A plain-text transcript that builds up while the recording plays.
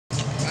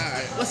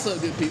What's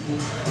up, good people?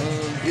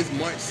 It's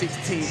March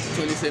 16th,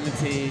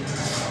 2017.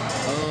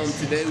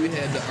 Today we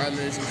had the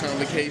honors and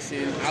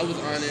convocation. I was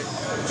honored,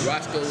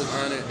 Roscoe was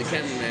honored, the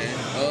cameraman.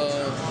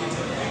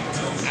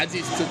 I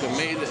just took a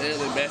major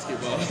L in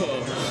basketball.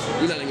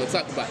 We're not even gonna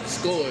talk about the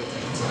score.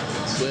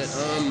 But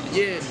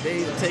yeah,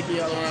 they taking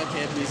y'all around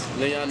campus,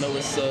 let y'all know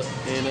what's up,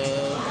 and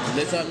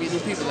let y'all meet new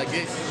people, I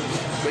guess.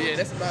 But yeah,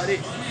 that's about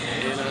it.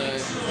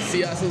 And see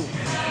y'all soon.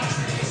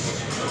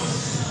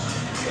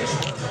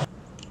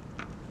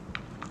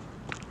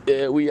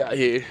 Yeah, we out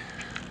here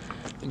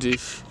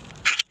just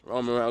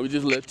roaming around. We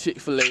just left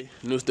Chick-fil-A,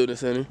 New Student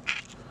Center.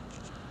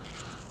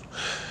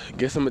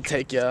 Guess I'm gonna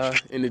take y'all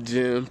in the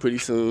gym pretty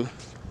soon.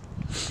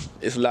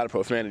 It's a lot of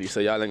profanity, so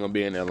y'all ain't gonna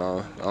be in there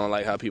long. I don't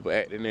like how people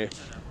act in there.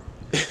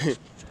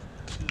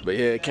 But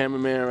yeah,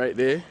 cameraman right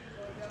there.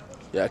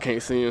 Y'all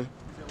can't see him.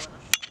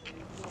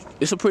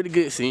 It's a pretty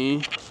good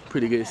scene.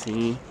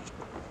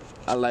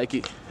 I like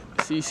it.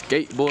 See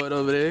skateboard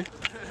over there.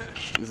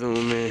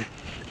 Zoom in.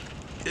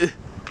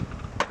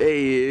 There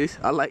he is.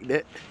 I like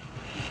that.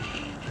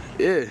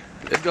 Yeah,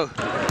 let's go.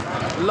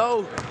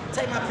 Low.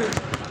 Take my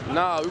picture.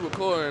 Nah, we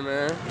recording,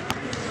 man.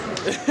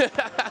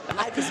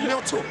 Life is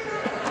mental.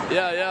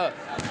 Yeah.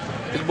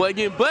 This boy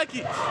getting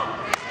buckets.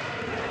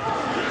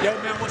 Yo,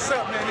 man, what's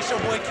up, man? It's your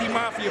boy Key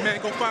Mafia,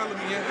 man. Go follow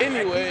me, yeah.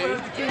 Anyway.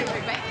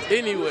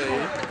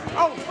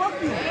 Oh,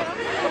 fuck you.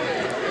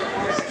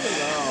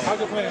 How's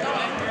your plan?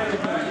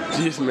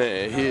 This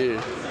man here.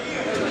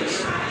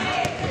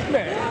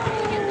 Man.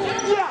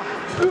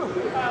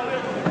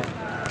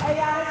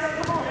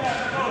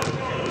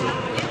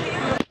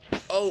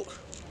 Oh,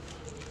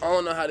 I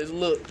don't know how this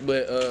look,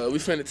 but we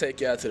finna take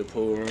y'all to the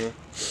pool room.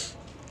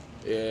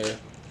 Yeah,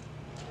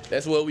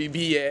 that's where we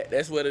be at.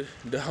 That's where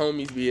the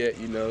homies be at,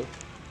 you know.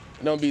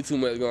 Don't be too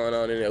much going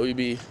on in there. We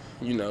be,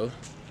 you know,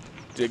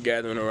 just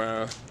gathering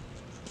around,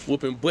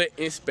 whooping butt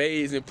in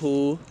spades and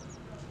pool.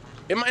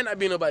 It might not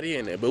be nobody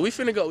in there, but we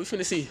finna go. We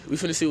finna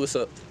see what's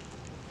up.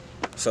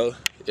 So,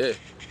 yeah.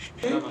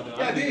 Yeah,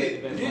 I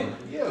did.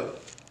 Yeah.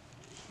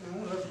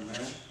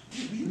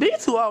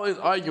 These two always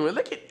arguing.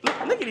 Look at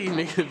these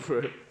niggas,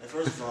 bro.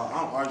 First of all,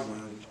 I don't argue with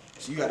him.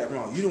 So you got that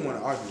wrong. You don't want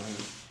to argue with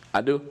him.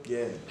 I do?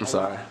 Yeah. I'm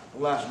sorry.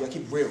 Relax. You gotta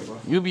keep it real, bro.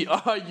 You be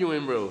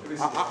arguing, bro.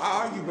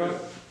 I argue, bro.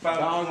 I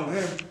don't argue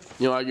with him.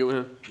 You don't argue with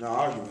him? No, I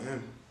argue with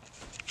him.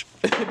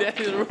 That's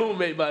his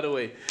roommate, by the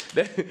way.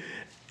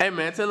 Hey,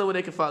 man, tell them where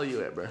they can follow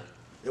you at, bro.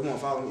 They want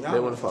to follow me. They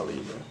want to follow you,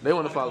 bro. They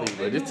want to follow you,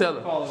 bro. Just tell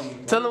them.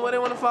 Tell them where they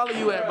want to follow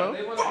you at, bro.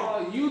 They want to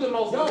follow you the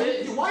most.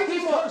 Why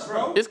you first,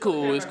 bro? It's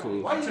cool.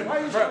 Why you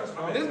first,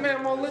 bro? This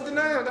man more lit than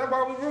I am. That's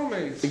why we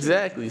roommates.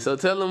 Exactly. So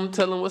tell them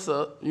what's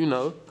up. You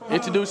know,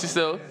 introduce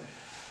yourself.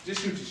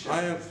 Just shoot your shot.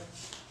 I am.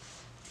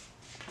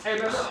 Hey,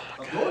 man,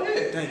 go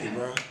ahead. Thank you,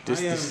 bro. Go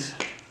I am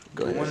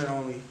the one ahead. and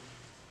only,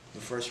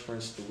 the Fresh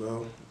Prince of the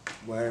World.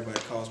 Why everybody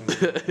calls me.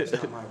 It's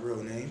not my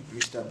real name. Let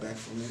me step back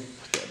for a minute.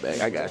 Step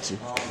back. I got you.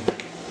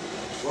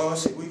 Well,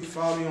 see, we can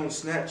follow me on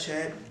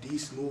Snapchat,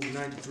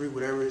 DSmooth93,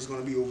 whatever it's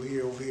gonna be over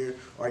here,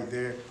 right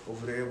there,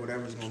 over there,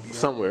 whatever it's gonna be.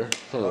 Somewhere.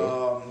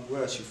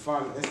 What else? You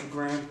follow me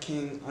Instagram,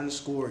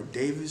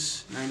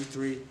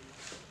 King_Davis93.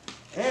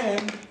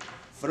 And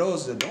for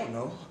those that don't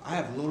know, I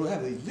have a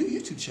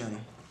YouTube channel.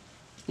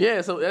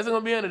 Yeah, so that's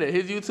gonna be under there.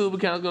 His YouTube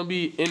account's gonna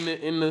be in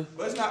the.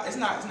 But it's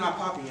not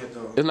popping yet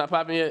though. It's not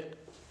popping yet.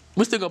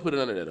 We still gonna put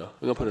it under there though.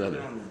 We're gonna put it under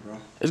there. Bro.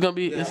 It's gonna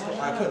be. Yeah,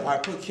 I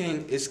put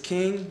King. It's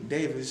King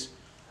Davis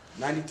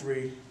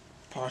 93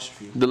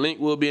 apostrophe. The link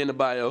will be in the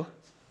bio.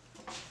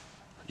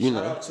 You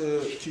know. Shout out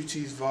to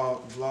QT's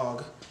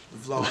vlog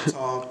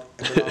talk,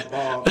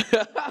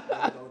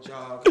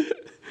 jog.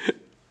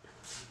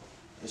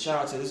 And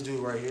shout out to this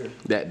dude right here.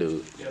 That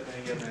dude. Yeah,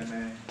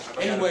 man.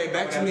 Anyway,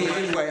 back to me.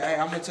 Anyway,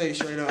 I'm gonna tell you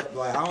straight up.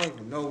 Like, I don't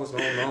even know what's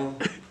going on.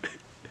 I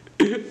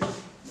don't even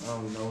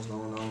know what's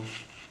going on.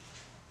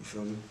 You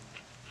feel me?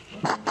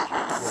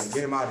 Yeah,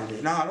 get him out of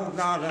there. Nah.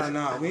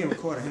 We ain't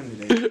recording him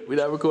today. We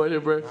not recording,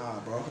 bro.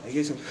 Nah, bro. Hey,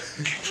 get some.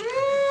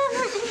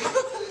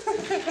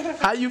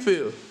 How you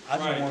feel? I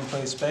just want to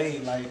play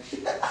spade. Like,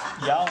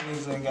 y'all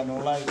niggas ain't got no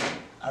light.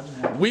 I just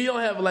want We don't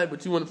have a light,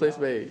 but you want to play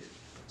spades.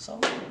 so.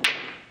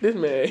 This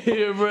man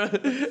here, bro.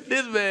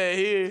 This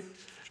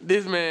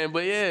man.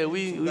 But yeah,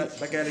 we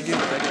Back at it again.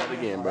 back at it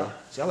again, bro.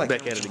 See, I like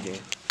Back at it again.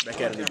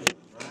 Back at it again.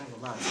 I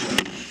ain't gonna lie.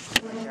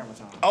 Camera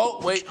time. Oh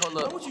wait, hold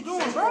up. What you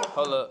doing, bro?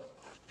 Hold up.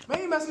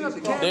 Man, you messing up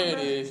the camera. There it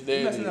is. You There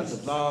it messing up the is.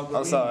 vlog.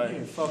 I'm sorry.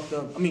 You fucked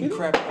up. I mean,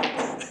 crap.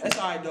 That's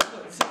alright though.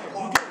 Look,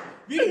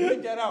 we can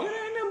bleep that out.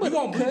 We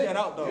gonna bleep that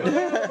out though.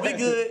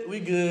 We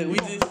good. We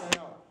just.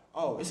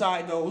 Oh, it's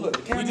alright though. Look,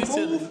 the camera just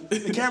move.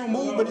 The camera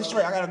move, but it's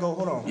straight. I gotta go.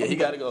 Hold on. Yeah, he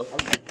gotta go.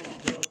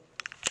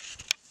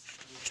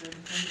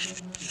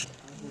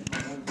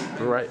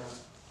 Right.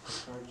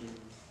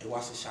 Hey,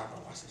 watch this shot,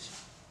 bro. Watch this shot.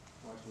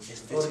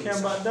 It's Oh, the 15 camera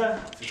about side.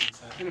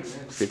 done.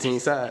 15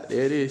 side.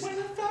 There it is.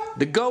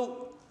 The GOAT.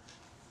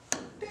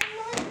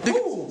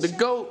 The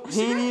GOAT.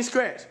 He ain't even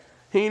scratch.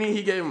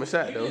 He gave him a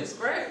shot though. You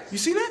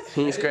see that?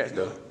 He ain't scratch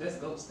though. That's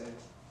GOAT status.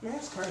 Man,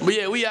 that's crazy. But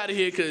yeah, we out of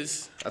here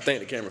because I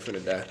think the camera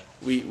finna die.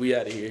 We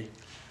out of here.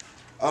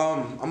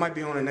 I might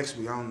be on it next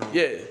week. I don't know.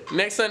 Yeah,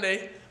 next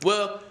Sunday.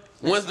 Well,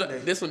 Sunday.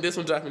 this one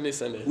dropping this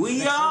Sunday.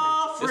 We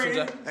all This one friends.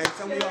 dropping. Hey,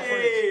 tell me we all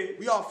friends.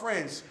 We all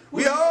friends.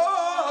 We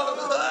all.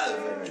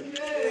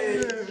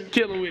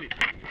 Killing with it.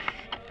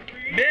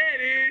 There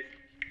it is.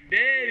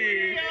 There it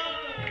is.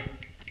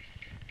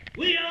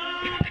 We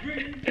are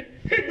friends.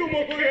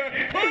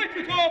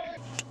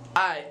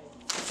 Alright,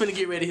 finna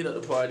get ready to hit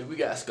up the party. We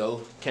got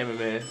Sko,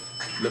 cameraman,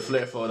 the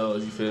Flair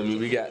photos, you feel me?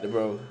 We got the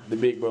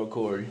big bro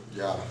Corey.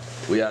 Yeah.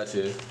 We out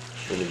here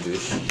finna do,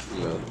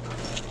 you know,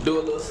 do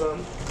a little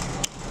something.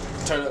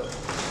 Turn up,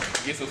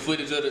 get some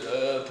footage of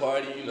the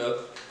party, you know.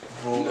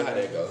 You know how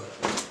that go.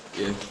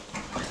 Yeah.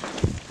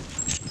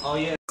 Oh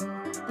yeah.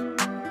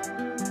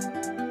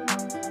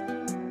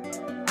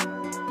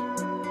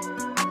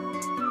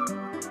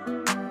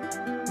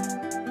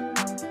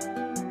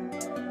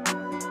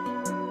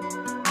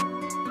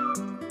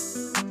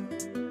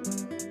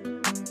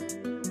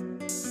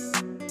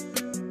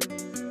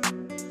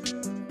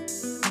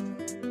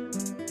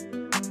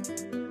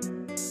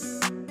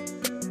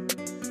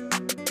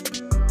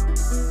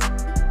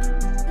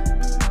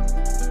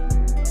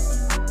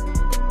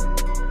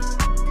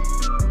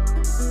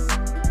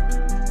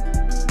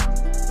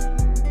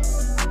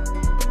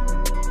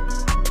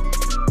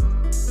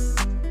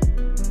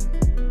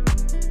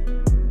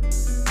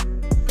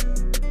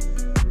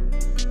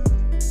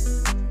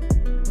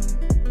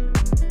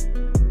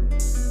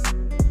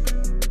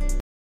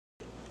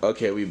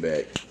 Okay, we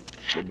back.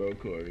 The bro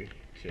Corey,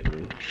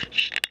 Shelly,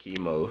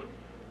 Chemo.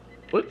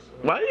 What?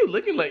 Why are you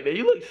looking like that?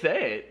 You look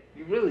sad.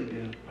 You really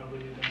do. I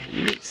really do.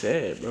 You look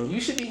sad, bro.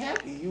 You should be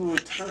happy. You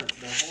returned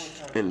the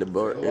whole time. In the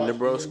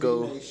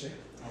brosco.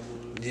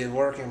 Just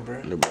working, bro.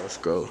 In the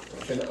brosco.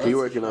 He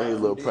working on his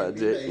little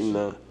project, you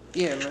know.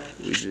 Yeah, man.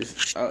 We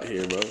just out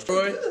here, bro.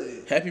 Roy,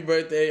 happy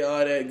birthday,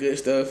 all that good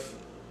stuff.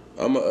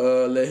 I'ma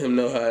let him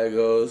know how it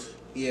goes.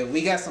 Yeah,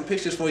 we got some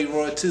pictures for you,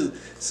 Roy, too.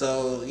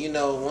 So, you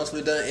know, once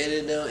we're done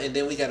editing them, and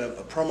then we got a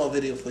promo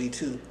video for you,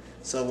 too.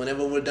 So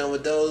whenever we're done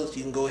with those,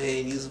 you can go ahead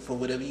and use them for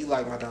whatever you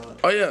like, my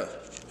dog. Oh, yeah.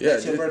 Yeah.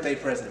 That's your birthday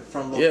present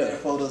from LaFleur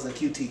Photos and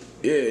QT.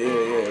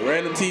 Yeah.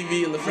 Random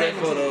TV and LaFleur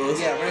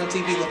Photos. Yeah, Random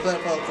TV, LaFleur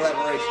Photos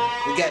collaboration.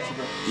 We got you,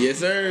 bro. Yes,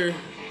 sir.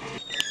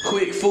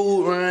 Quick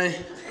food run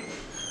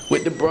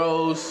with the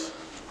bros.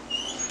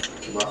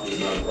 He's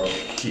not a bro.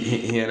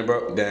 He ain't a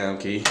bro. Damn,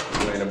 Key.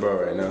 You ain't a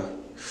bro right now.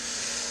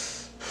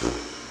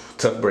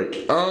 Tough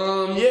break.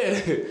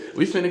 Yeah.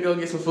 We finna go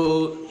get some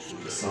food.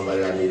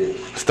 Somebody I needed.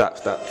 Stop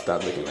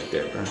looking like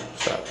that, bro.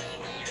 Stop.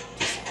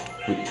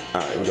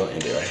 Alright, we're gonna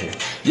end it right here.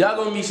 Y'all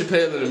gonna meet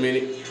Chappelle in a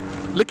minute.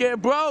 Look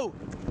at bro.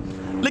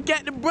 Look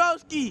at the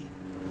broski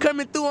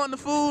coming through on the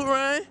food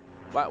run.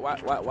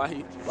 Why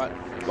he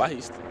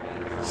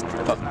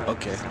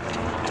okay.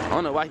 I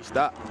don't know why he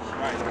stopped.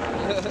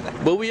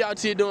 But we out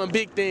here doing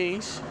big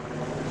things.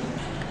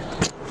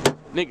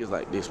 Niggas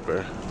like this,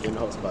 bro. In the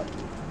whole spot.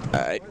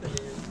 Alright.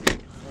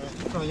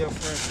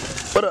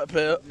 What up,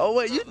 pal? Oh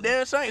wait, you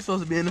damn sure ain't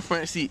supposed to be in the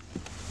front seat.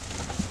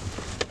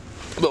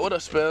 But what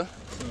up, Spell?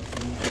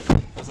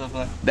 What's up,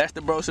 bud? That's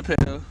the bro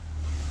Chappelle.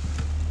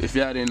 If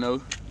y'all didn't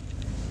know.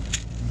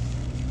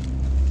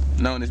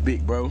 Known as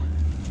Big Bro.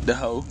 The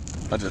hoe.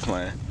 I'm just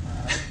playing.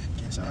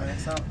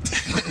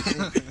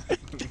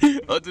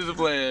 I'm just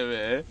playing,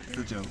 man. It's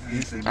a joke.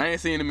 I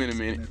ain't seen him in a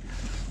minute.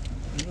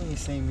 You ain't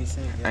seen me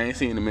say that. I ain't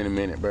seen him in a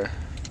minute, bro. You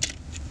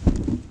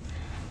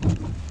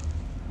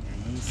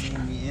ain't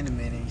seen me in a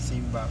minute. You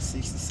seen me about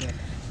 60 seconds.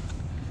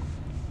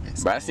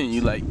 But I seen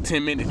you like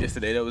 10 minutes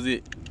yesterday. That was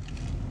it.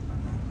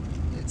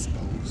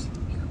 Exposed.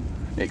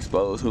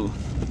 Expose who?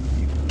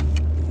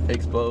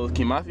 Expose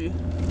Key Mafia?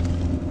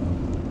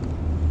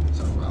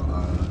 So,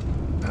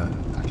 I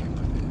can't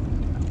put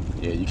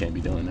that. Yeah, you can't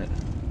be doing that.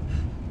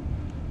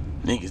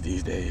 Niggas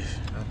these days.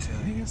 I'll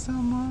tell you.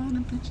 Some on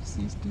the bitches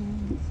these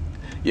days.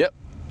 Yep.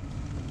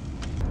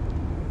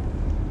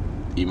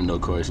 Even though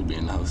Corey should be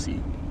in the whole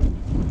seat.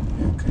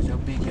 Yeah, cause your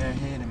big ass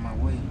head in my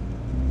way.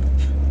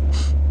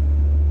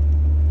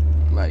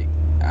 Like,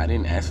 I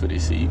didn't ask for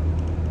this seat.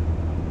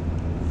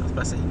 I was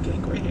about to say, you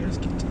getting gray hairs,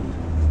 get to it.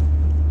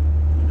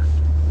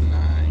 Nah, I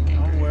ain't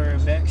getting Don't gray worry,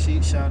 hairs. backseat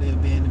shawty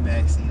will be in the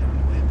backseat on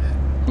the way back.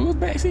 Who's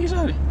backseat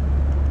shawty?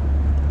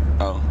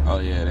 Oh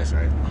yeah, that's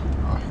right.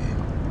 Oh,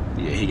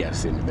 hell. Yeah, he gotta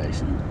sit in the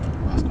backseat.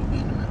 I was gonna be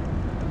in the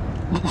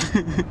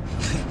middle.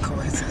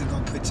 Corey said he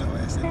gonna put your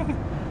ass in.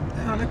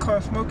 Damn, that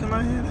car smoking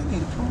like hell. I need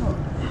to pull up.